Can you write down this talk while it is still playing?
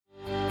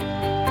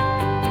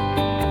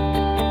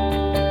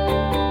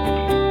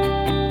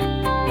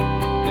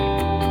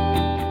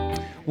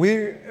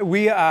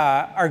we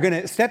are going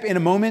to step in a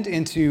moment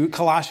into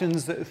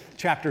Colossians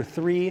chapter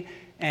 3.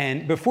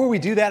 And before we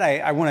do that,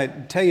 I want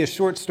to tell you a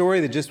short story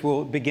that just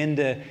will begin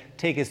to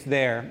take us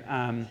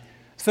there.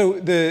 So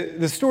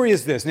the story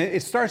is this, and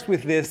it starts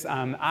with this.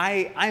 I'm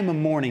a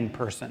morning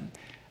person.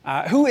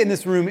 Who in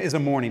this room is a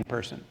morning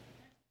person?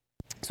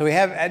 So we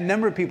have a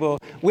number of people.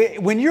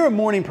 When you're a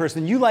morning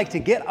person, you like to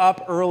get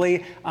up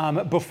early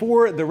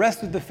before the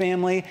rest of the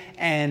family,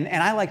 and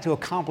I like to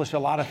accomplish a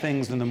lot of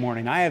things in the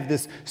morning. I have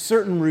this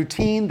certain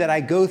routine that I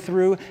go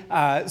through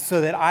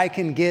so that I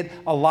can get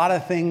a lot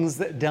of things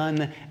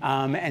done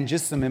and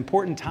just some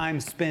important time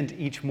spent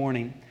each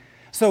morning.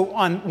 So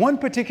on one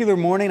particular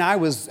morning, I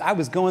was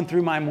going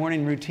through my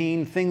morning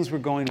routine. Things were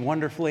going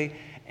wonderfully,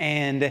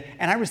 and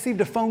I received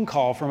a phone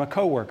call from a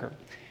coworker.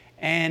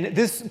 And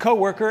this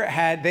coworker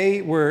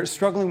they were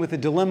struggling with a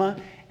dilemma,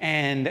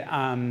 and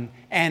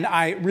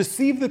I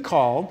received the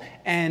call,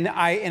 and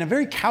in a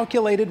very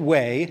calculated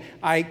way,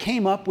 I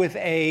came up with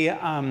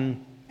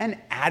an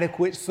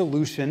adequate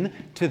solution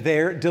to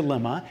their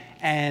dilemma,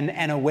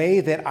 and a way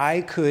that I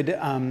could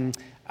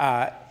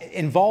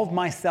involve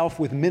myself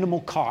with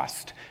minimal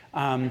cost.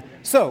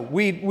 So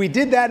we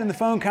did that in the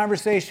phone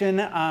conversation,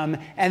 and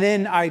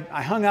then I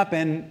hung up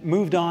and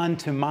moved on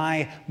to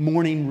my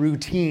morning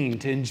routine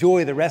to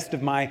enjoy the rest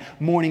of my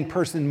morning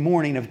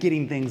of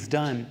getting things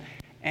done.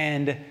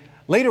 And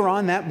later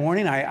on that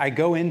morning, I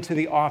go into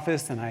the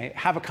office and I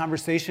have a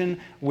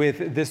conversation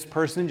with this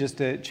person just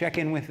to check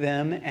in with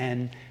them,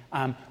 and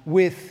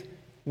with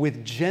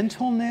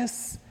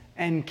gentleness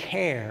and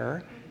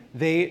care,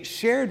 they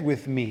shared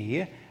with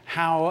me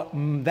how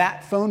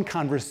that phone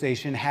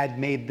conversation had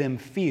made them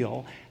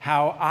feel,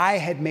 how I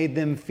had made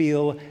them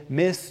feel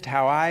missed,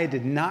 how I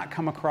did not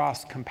come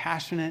across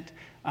compassionate.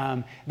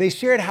 They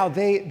shared how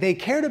they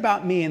cared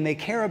about me and they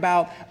care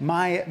about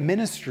my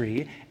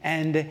ministry,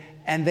 and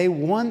they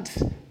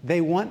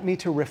want me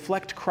to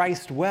reflect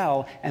Christ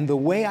well. And the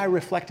way I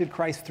reflected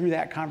Christ through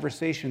that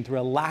conversation, through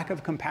a lack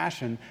of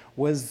compassion,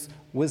 was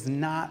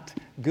not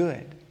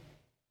good.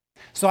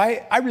 So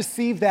I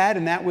received that,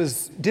 and that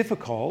was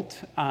difficult.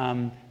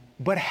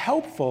 But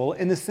helpful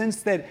in the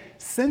sense that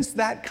since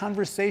that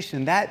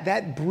conversation,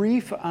 that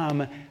brief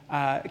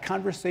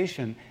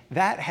conversation,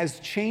 that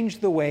has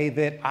changed the way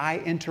that I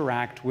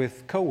interact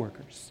with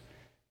coworkers.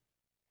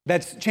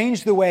 That's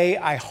changed the way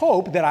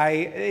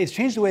it's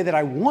changed the way that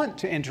I want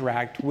to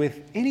interact with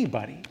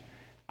anybody.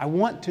 I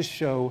want to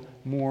show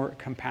more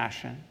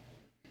compassion.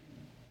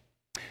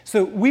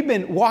 So we've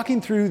been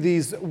walking through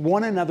these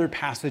one another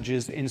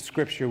passages in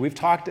Scripture. We've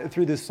talked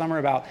through this summer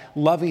about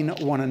loving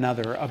one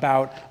another,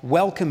 about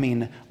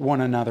welcoming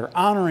one another,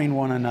 honoring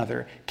one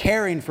another,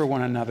 caring for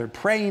one another,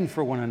 praying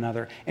for one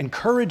another,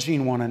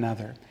 encouraging one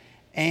another.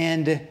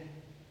 And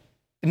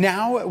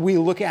now we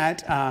look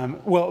at,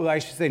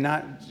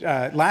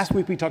 last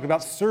week we talked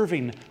about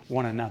serving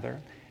one another.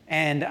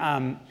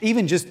 And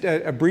even just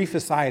a brief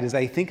aside, as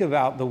I think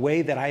about the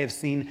way that I have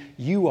seen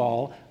you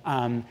all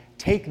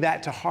take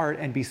that to heart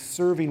and be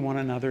serving one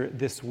another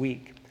this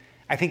week.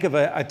 I think of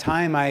a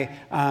time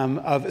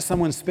of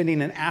someone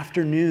spending an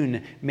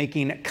afternoon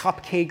making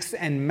cupcakes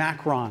and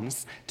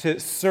macarons to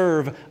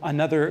serve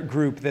another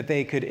group that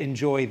they could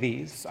enjoy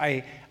these.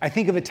 I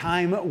think of a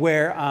time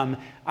where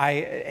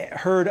I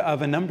heard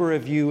of a number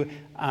of you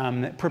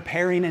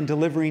preparing and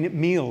delivering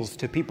meals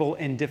to people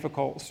in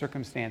difficult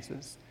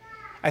circumstances.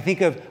 I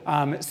think of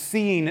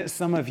seeing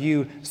some of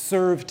you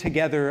serve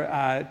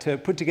together to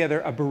put together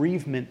a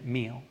bereavement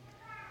meal.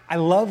 I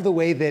love the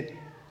way that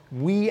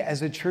we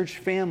as a church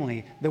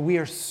family, that we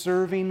are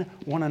serving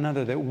one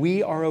another, that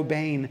we are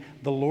obeying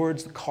the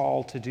Lord's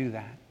call to do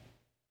that.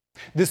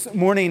 This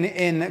morning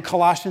in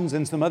Colossians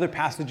and some other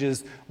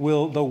passages,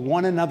 the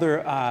one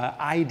another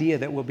idea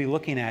that we'll be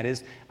looking at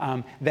is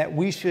that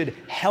we should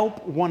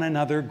help one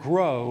another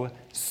grow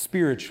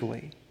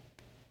spiritually.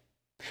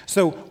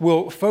 So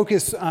we'll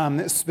focus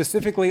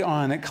specifically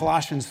on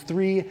Colossians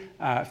 3,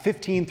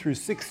 15 through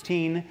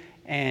 16.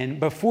 And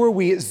before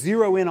we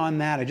zero in on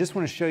that, I just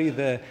want to show you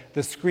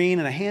the screen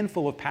and a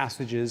handful of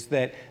passages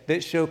that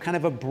show kind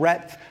of a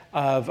breadth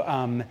of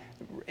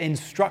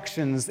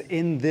instructions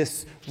in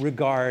this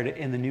regard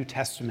in the New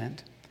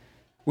Testament.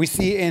 We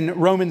see in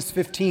Romans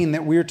 15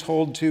 that we're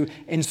told to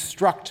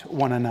instruct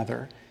one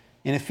another.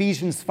 In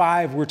Ephesians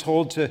 5, we're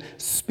told to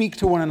speak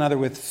to one another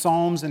with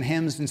psalms and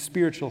hymns and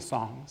spiritual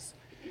songs.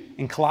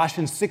 In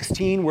Colossians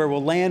 16, where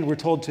we'll land, we're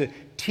told to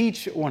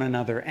teach one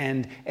another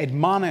and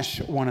admonish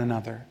one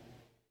another.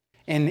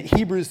 In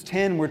Hebrews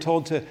 10, we're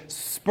told to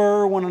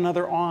spur one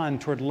another on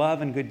toward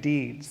love and good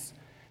deeds.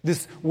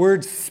 This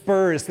word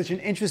spur is such an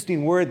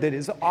interesting word that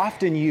is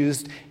often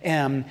used,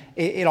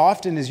 it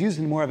often is used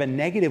in more of a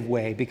negative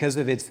way because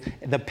of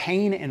the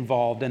pain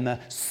involved and the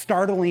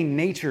startling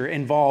nature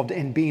involved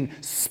in being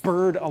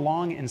spurred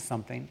along in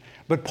something.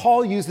 But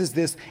Paul uses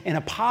this in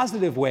a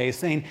positive way,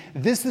 saying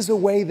this is a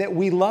way that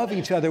we love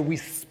each other. We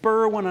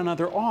spur one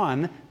another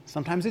on.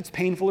 Sometimes it's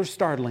painful or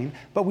startling,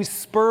 but we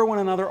spur one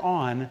another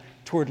on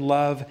toward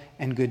love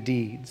and good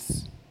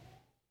deeds.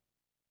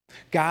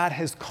 God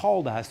has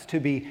called us to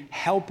be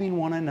helping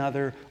one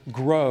another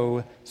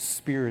grow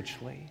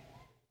spiritually.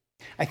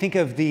 I think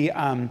of the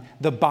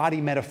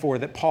body metaphor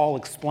that Paul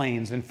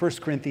explains in 1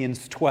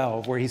 Corinthians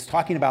 12, where he's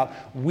talking about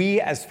we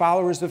as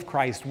followers of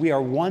Christ, we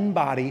are one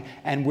body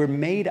and we're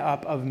made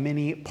up of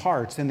many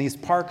parts, and these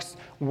parts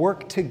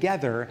work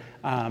together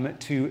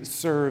to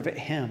serve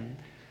him.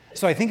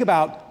 So I think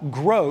about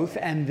growth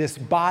and this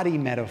body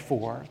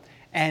metaphor,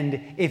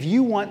 and if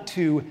you want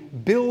to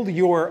build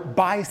your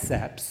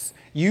biceps,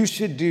 you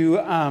should do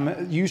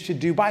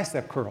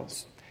bicep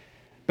curls.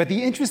 But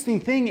the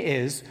interesting thing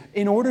is,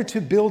 in order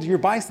to build your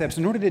biceps,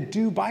 in order to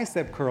do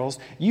bicep curls,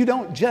 you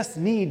don't just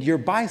need your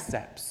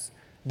biceps,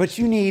 but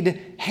you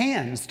need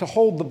hands to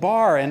hold the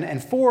bar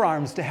and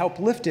forearms to help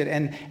lift it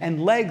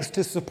and legs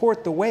to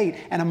support the weight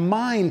and a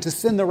mind to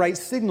send the right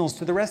signals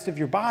to the rest of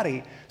your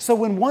body. So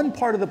when one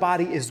part of the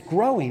body is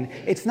growing,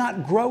 it's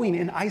not growing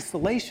in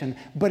isolation,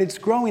 but it's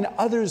growing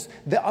others.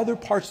 The other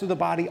parts of the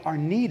body are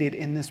needed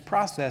in this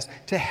process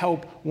to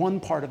help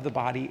one part of the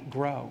body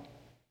grow.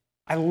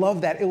 I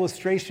love that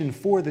illustration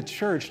for the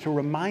church to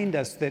remind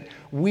us that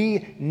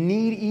we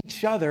need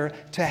each other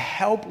to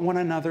help one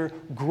another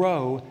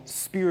grow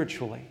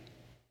spiritually.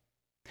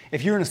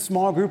 If you're in a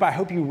small group, I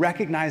hope you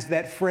recognize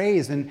that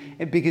phrase, and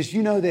because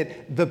you know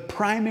that the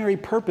primary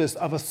purpose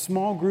of a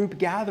small group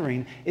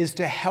gathering is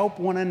to help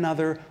one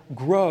another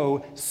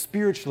grow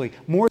spiritually,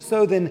 more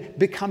so than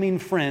becoming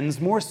friends,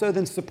 more so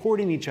than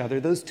supporting each other.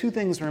 Those two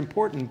things are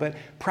important, but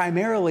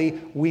primarily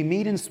we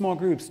meet in small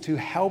groups to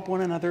help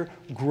one another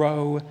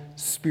grow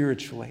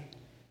spiritually.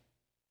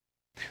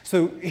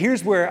 So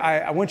here's where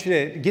I want you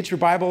to get your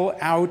Bible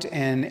out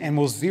and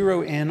we'll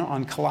zero in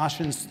on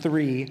Colossians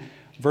 3,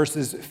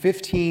 verses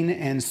 15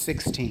 and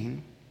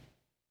 16.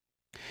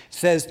 It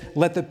says,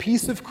 "Let the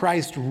peace of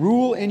Christ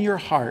rule in your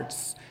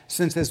hearts,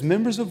 since as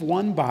members of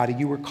one body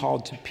you were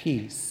called to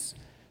peace.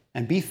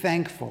 And be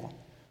thankful.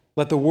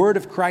 Let the word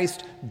of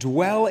Christ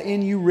dwell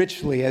in you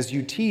richly as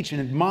you teach and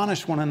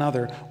admonish one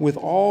another with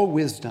all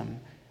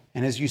wisdom,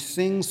 and as you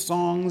sing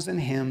songs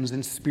and hymns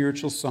and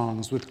spiritual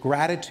songs with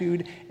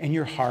gratitude in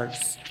your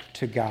hearts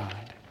to God."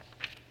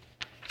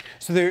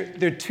 So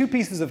there are two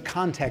pieces of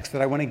context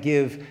that I want to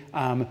give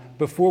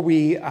before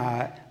we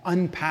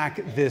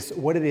unpack this,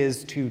 what it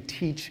is to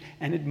teach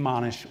and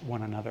admonish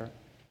one another.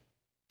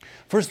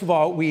 First of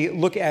all, we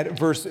look at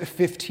verse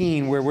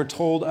 15, where we're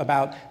told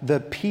about the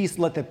peace,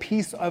 let the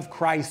peace of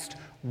Christ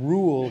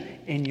rule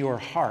in your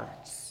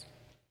hearts.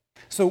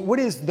 So what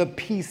is the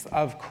peace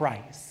of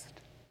Christ?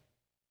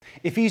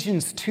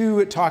 Ephesians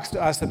 2 talks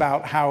to us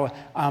about how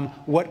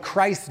what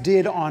Christ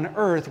did on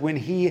earth when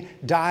he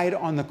died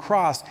on the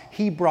cross,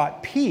 he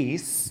brought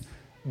peace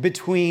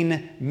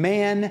between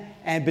man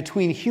and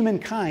between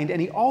humankind, and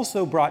he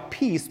also brought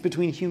peace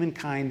between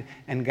humankind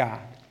and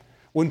God.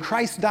 When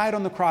Christ died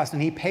on the cross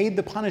and he paid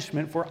the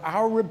punishment for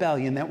our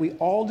rebellion that we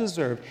all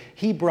deserved,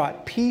 he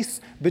brought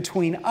peace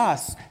between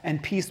us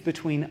and peace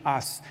between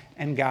us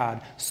and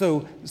God.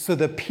 So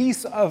the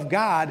peace of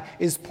God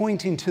is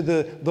pointing to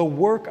the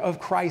work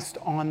of Christ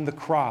on the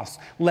cross.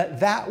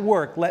 Let that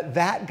work, let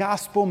that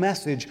gospel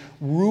message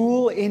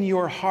rule in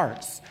your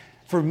hearts.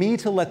 For me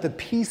to let the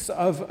peace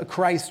of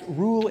Christ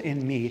rule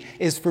in me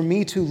is for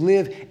me to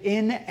live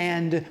in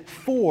and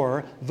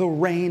for the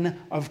reign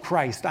of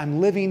Christ.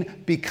 I'm living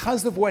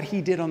because of what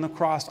he did on the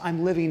cross.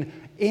 I'm living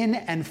in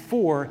and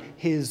for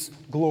his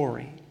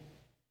glory.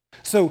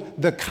 So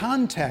the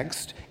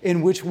context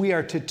in which we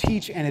are to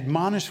teach and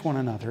admonish one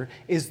another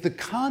is the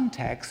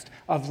context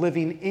of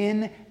living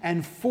in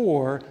and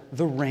for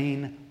the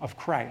reign of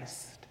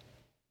Christ.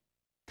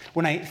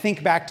 When I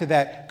think back to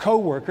that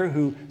coworker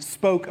who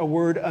spoke a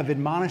word of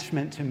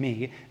admonishment to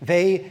me,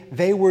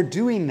 they were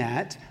doing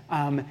that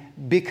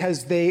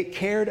because they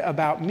cared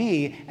about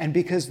me and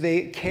because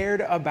they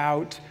cared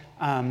about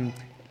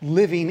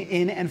living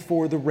in and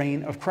for the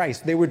reign of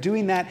Christ. They were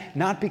doing that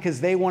not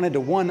because they wanted to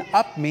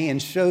one-up me and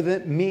show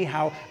me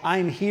how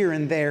I'm here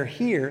and they're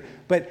here,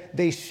 but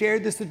they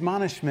shared this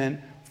admonishment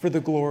for the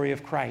glory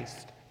of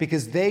Christ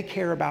because they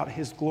care about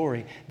his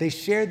glory. They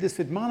shared this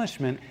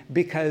admonishment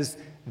because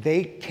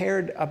they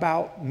cared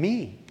about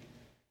me.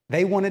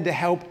 They wanted to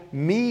help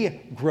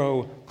me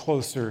grow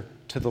closer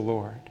to the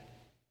Lord.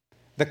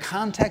 The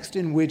context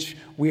in which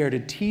we are to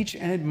teach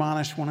and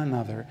admonish one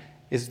another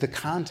is the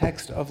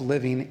context of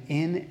living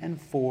in and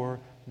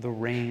for the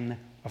reign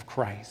of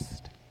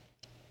Christ.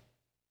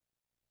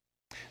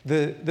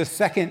 The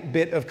second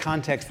bit of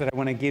context that I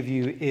want to give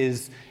you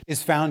is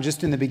found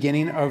just in the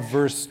beginning of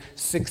verse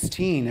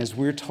 16, as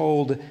we're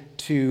told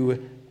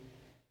to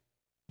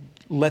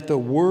let the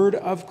word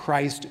of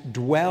Christ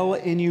dwell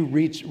in you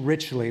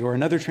richly. Or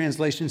another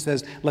translation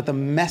says, let the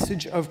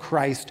message of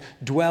Christ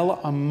dwell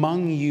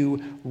among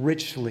you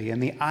richly.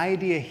 And the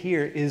idea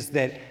here is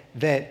that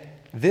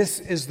this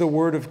is the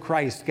word of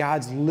Christ,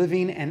 God's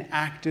living and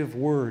active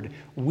word.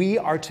 We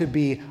are to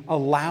be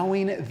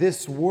allowing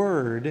this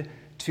word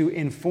to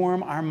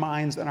inform our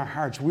minds and our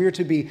hearts. We are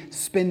to be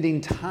spending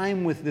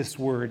time with this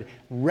word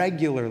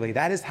regularly.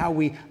 That is how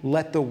we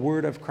let the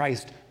word of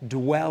Christ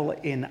dwell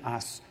in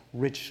us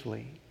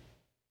richly.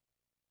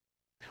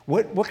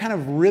 What kind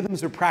of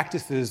rhythms or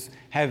practices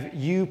have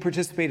you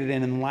participated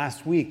in the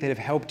last week that have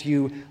helped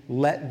you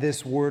let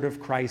this word of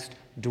Christ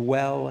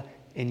dwell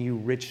in you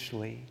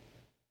richly?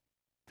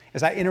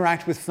 As I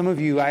interact with some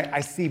of you,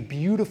 I see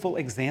beautiful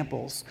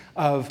examples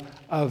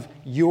of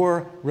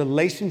your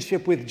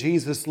relationship with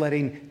Jesus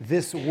letting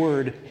this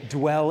word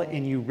dwell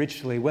in you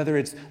richly, whether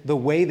it's the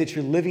way that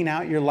you're living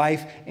out your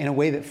life in a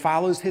way that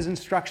follows his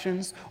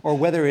instructions, or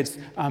whether it's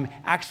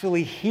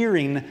actually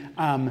hearing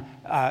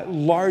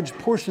large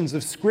portions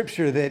of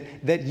Scripture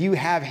that you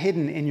have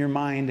hidden in your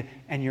mind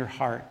and your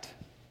heart.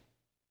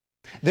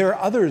 There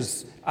are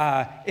others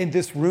in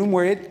this room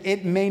where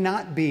it may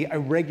not be a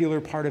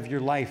regular part of your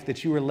life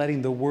that you are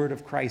letting the word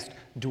of Christ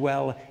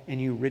dwell in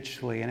you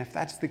richly. And if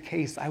that's the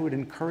case, I would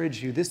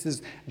encourage you. This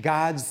is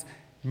God's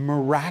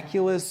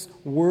miraculous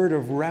word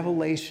of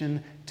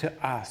revelation to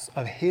us,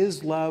 of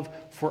his love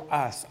for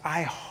us.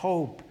 I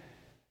hope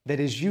that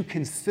as you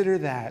consider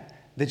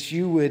that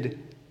you would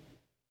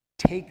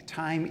take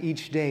time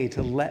each day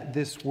to let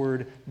this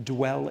word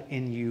dwell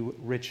in you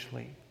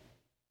richly.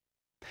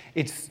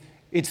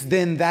 It's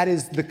then that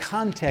is the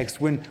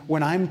context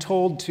when I'm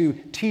told to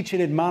teach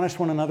and admonish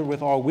one another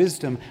with all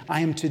wisdom.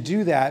 I am to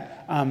do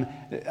that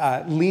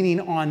leaning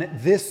on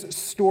this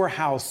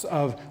storehouse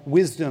of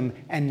wisdom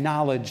and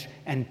knowledge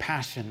and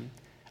passion.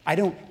 I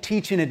don't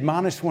teach and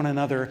admonish one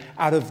another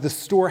out of the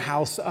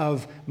storehouse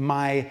of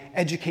my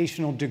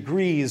educational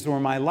degrees or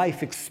my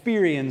life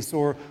experience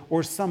or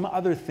some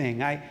other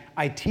thing.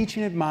 I teach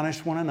and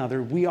admonish one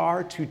another. We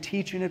are to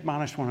teach and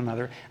admonish one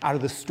another out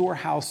of the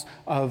storehouse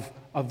of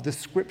the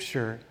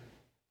Scripture,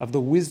 of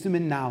the wisdom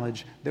and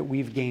knowledge that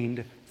we've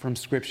gained from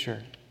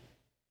Scripture.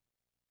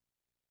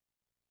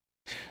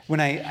 When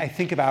I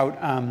think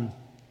about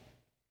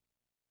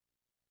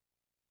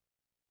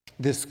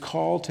this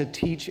call to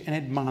teach and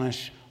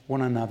admonish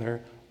one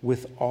another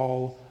with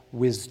all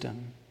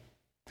wisdom,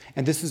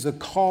 and this is a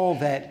call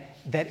that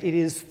it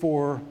is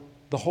for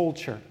the whole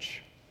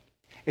church.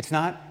 It's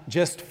not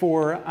just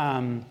for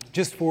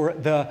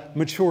the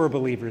mature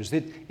believers.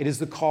 It is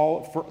the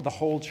call for the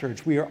whole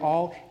church. We are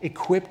all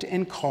equipped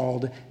and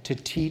called to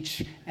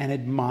teach and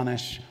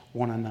admonish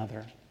one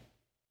another.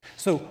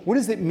 So what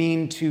does it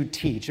mean to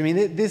teach? I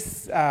mean,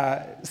 this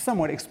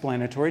somewhat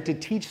explanatory. To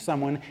teach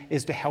someone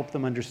is to help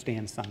them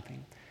understand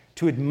something.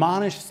 To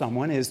admonish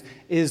someone is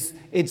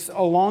it's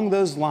along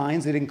those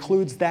lines. It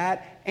includes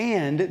that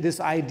and this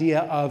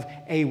idea of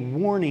a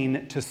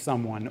warning to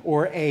someone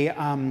or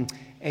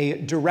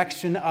a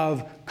direction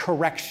of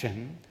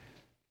correction.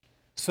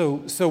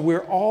 So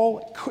we're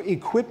all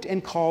equipped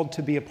and called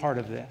to be a part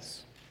of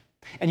this.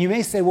 And you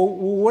may say, well,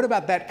 what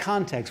about that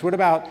context? What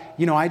about,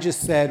 I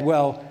just said,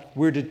 well,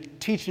 we're to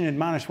teach and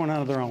admonish one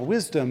another on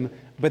wisdom,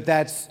 but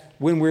that's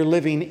when we're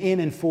living in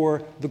and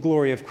for the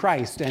glory of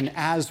Christ, and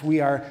as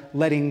we are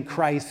letting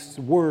Christ's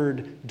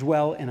word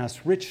dwell in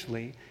us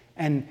richly.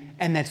 And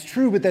that's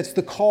true, but that's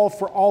the call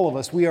for all of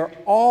us. We are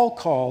all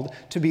called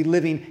to be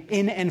living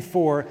in and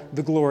for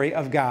the glory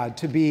of God,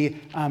 to be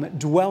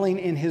dwelling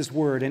in his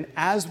word. And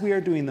as we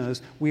are doing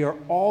those, we are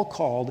all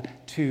called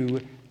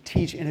to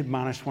teach and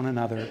admonish one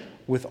another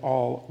with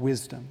all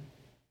wisdom.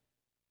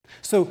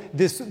 So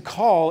this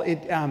call,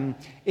 it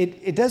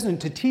doesn't,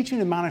 to teach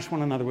and admonish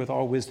one another with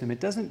all wisdom,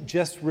 it doesn't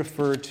just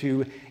refer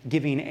to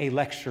giving a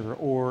lecture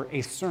or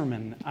a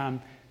sermon,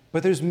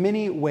 but there's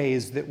many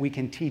ways that we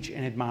can teach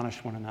and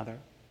admonish one another.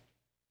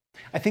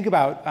 I think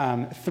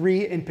about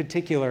three in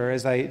particular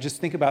as I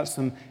just think about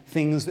some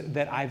things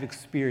that I've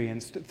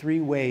experienced, three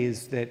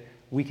ways that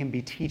we can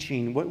be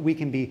teaching, what we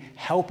can be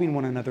helping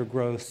one another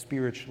grow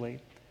spiritually.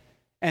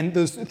 And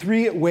those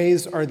three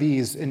ways are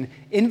these: an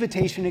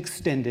invitation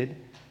extended,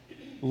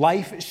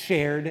 life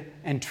shared,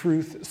 and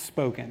truth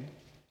spoken.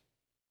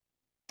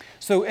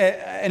 So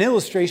an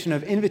illustration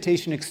of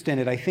invitation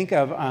extended, I think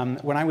of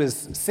when I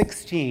was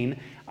 16,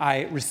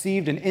 I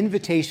received an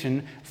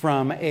invitation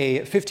from a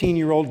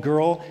 15-year-old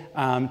girl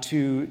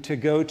to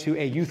go to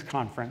a youth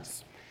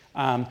conference.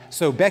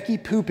 So Becky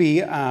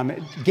Poopy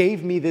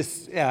gave me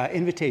this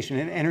invitation,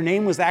 and her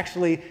name was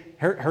actually,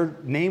 her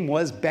name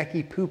was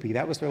Becky Poopy.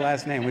 That was her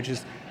last name, which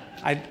is,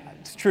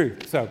 it's true.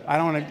 So I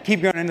don't want to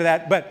keep going into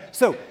that. But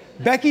so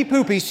Becky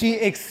Poopy, she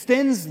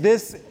extends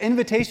this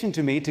invitation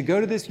to me to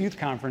go to this youth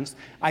conference.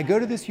 I go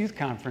to this youth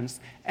conference,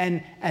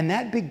 and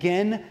that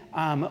began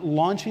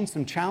launching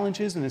some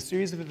challenges and a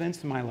series of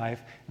events in my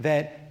life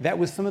that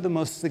was some of the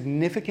most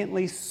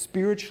significantly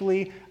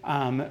spiritually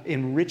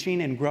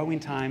enriching and growing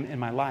time in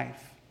my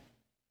life.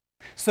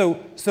 So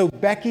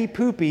Becky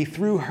Poopy,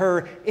 through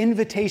her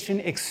invitation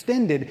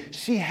extended,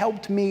 she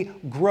helped me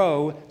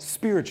grow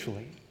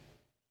spiritually.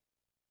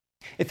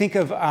 I think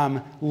of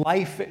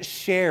life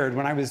shared.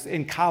 When I was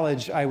in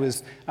college, I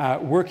was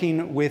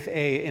working with on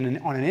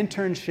an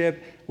internship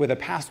with a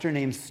pastor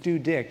named Stu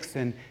Dix,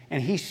 and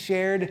he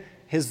shared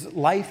his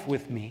life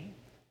with me.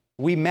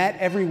 We met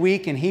every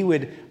week, and he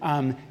would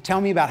tell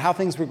me about how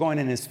things were going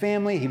in his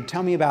family. He'd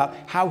tell me about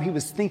how he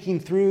was thinking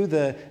through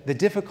the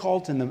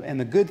difficult and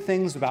the good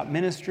things about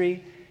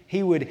ministry.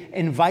 He would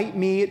invite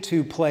me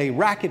to play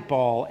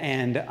racquetball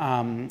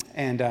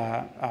and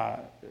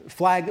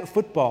flag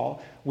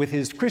football with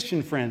his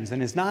Christian friends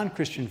and his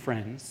non-Christian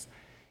friends.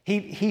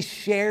 He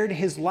shared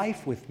his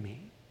life with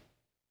me.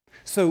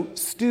 So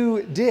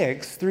Stu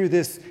Dix, through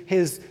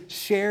his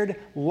shared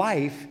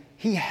life,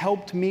 he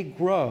helped me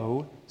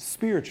grow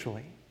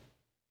spiritually.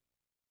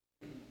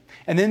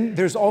 And then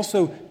there's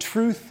also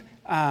truth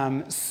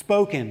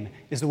spoken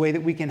is the way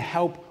that we can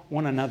help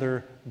one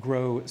another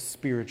grow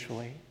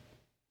spiritually.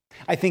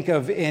 I think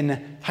of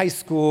in high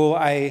school,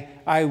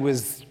 I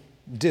was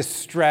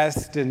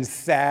distressed and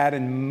sad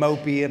and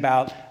mopey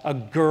about a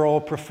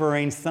girl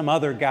preferring some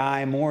other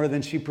guy more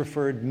than she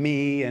preferred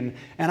me. And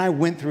I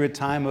went through a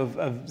time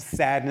of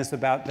sadness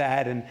about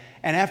that. And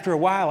after a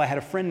while, I had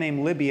a friend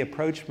named Libby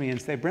approach me and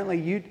say,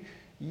 Brentley,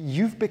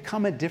 you've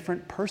become a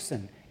different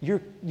person.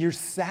 You're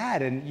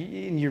sad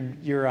and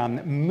you're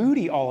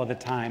moody all of the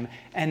time.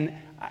 And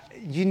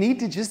you need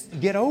to just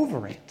get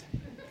over it.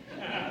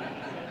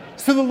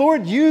 So the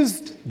Lord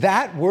used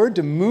that word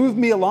to move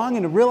me along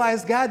and to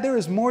realize, God, there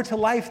is more to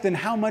life than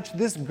how much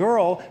this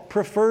girl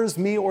prefers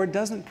me or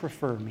doesn't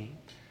prefer me.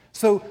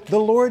 So the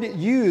Lord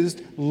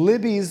used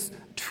Libby's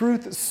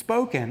truth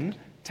spoken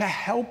to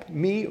help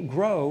me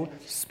grow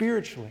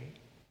spiritually.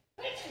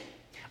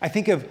 I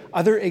think of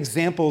other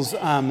examples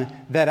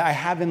that I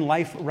have in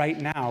life right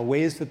now,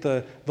 ways that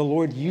the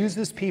Lord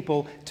uses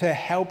people to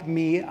help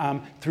me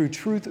through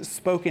truth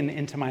spoken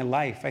into my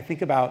life. I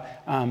think about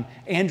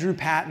Andrew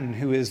Patton,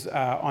 who is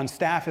on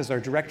staff as our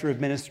director of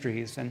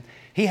ministries, and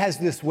he has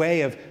this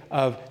way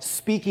of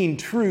speaking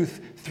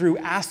truth through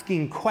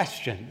asking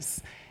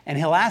questions. And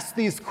he'll ask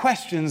these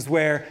questions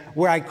where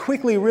I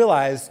quickly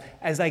realize,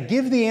 as I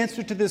give the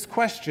answer to this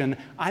question,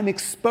 I'm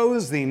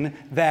exposing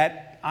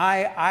that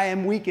I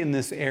am weak in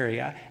this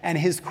area, and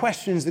his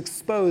questions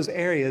expose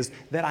areas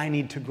that I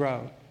need to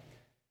grow.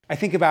 I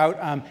think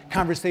about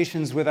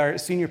conversations with our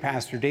senior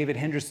pastor, David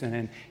Henderson,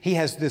 and he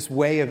has this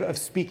way of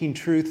speaking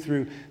truth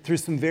through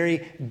some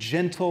very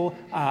gentle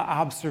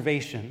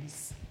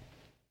observations.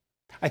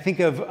 I think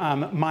of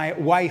my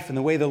wife and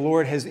the way the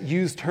Lord has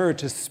used her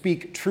to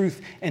speak truth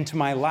into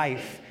my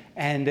life.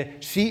 And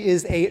she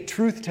is a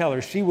truth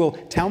teller. She will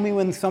tell me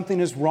when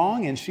something is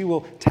wrong, and she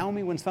will tell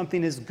me when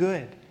something is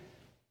good.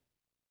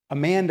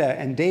 Amanda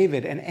and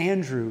David and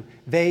Andrew,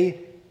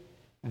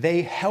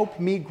 they help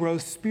me grow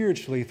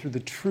spiritually through the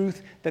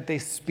truth that they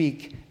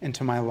speak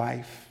into my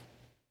life.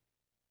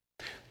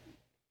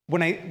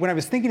 When I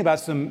was thinking about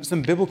some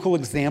biblical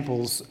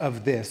examples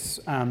of this,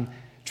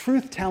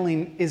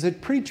 truth-telling is a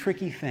pretty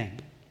tricky thing.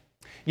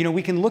 You know,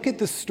 we can look at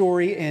the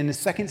story in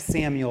 2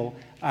 Samuel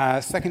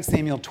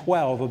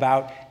 12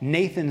 about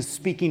Nathan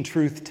speaking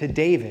truth to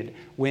David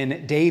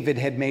when David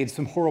had made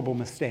some horrible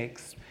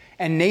mistakes.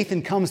 And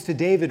Nathan comes to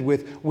David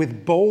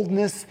with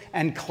boldness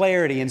and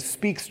clarity and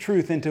speaks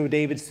truth into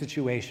David's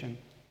situation.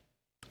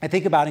 I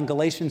think about in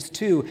Galatians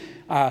 2,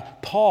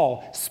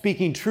 Paul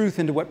speaking truth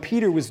into what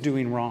Peter was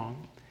doing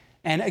wrong.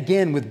 And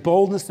again, with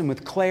boldness and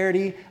with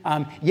clarity.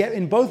 Yet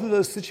in both of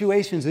those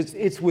situations,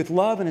 it's with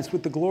love and it's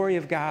with the glory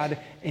of God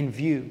in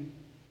view.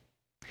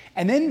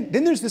 And then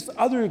there's this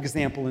other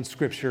example in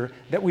Scripture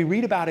that we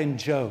read about in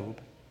Job.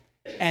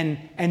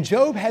 And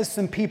Job has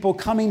some people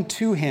coming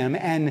to him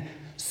and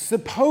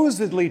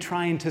supposedly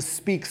trying to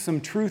speak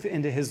some truth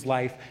into his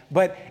life.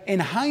 But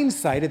in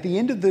hindsight, at the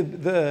end of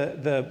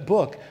the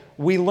book,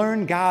 we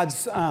learn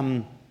God's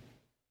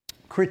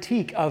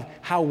critique of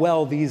how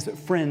well these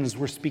friends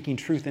were speaking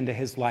truth into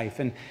his life.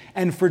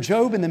 And for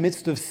Job, in the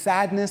midst of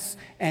sadness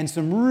and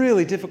some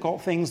really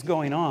difficult things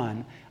going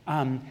on,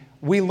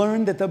 we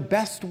learn that the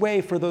best way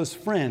for those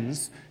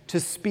friends to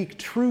speak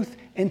truth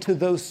into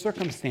those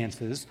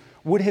circumstances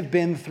would have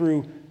been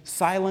through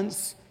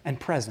silence and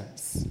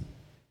presence.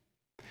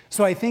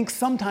 So I think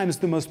sometimes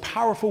the most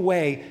powerful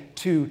way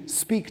to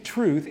speak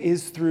truth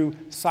is through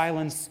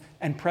silence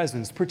and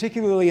presence,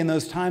 particularly in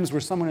those times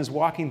where someone is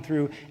walking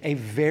through a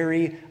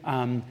very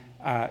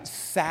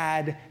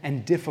sad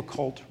and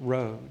difficult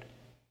road.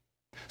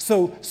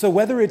 So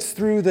whether it's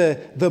through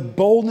the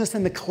boldness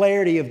and the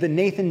clarity of the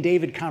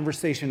Nathan-David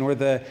conversation, or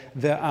the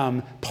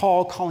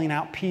Paul calling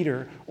out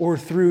Peter, or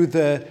through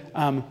the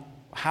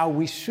how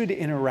we should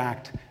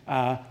interact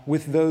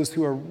with those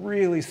who are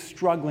really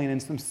struggling in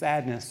some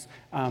sadness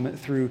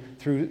through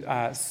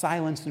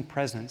silence and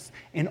presence.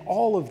 In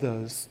all of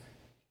those,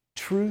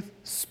 truth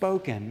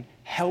spoken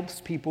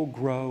helps people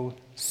grow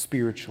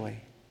spiritually.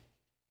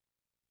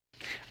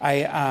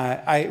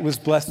 I was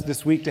blessed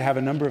this week to have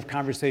a number of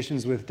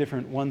conversations with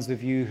different ones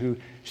of you who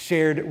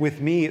shared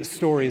with me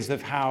stories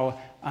of how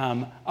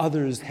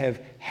others have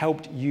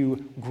helped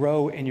you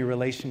grow in your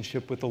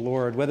relationship with the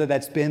Lord, whether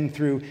that's been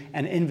through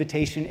an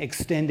invitation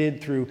extended,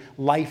 through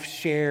life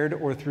shared,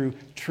 or through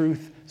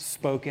truth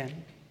spoken.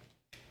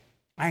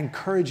 I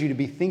encourage you to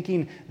be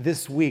thinking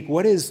this week,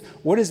 what is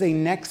a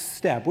next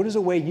step? What is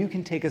a way you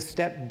can take a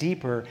step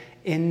deeper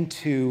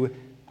into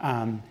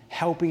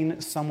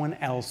helping someone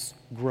else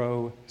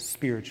grow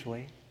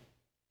spiritually?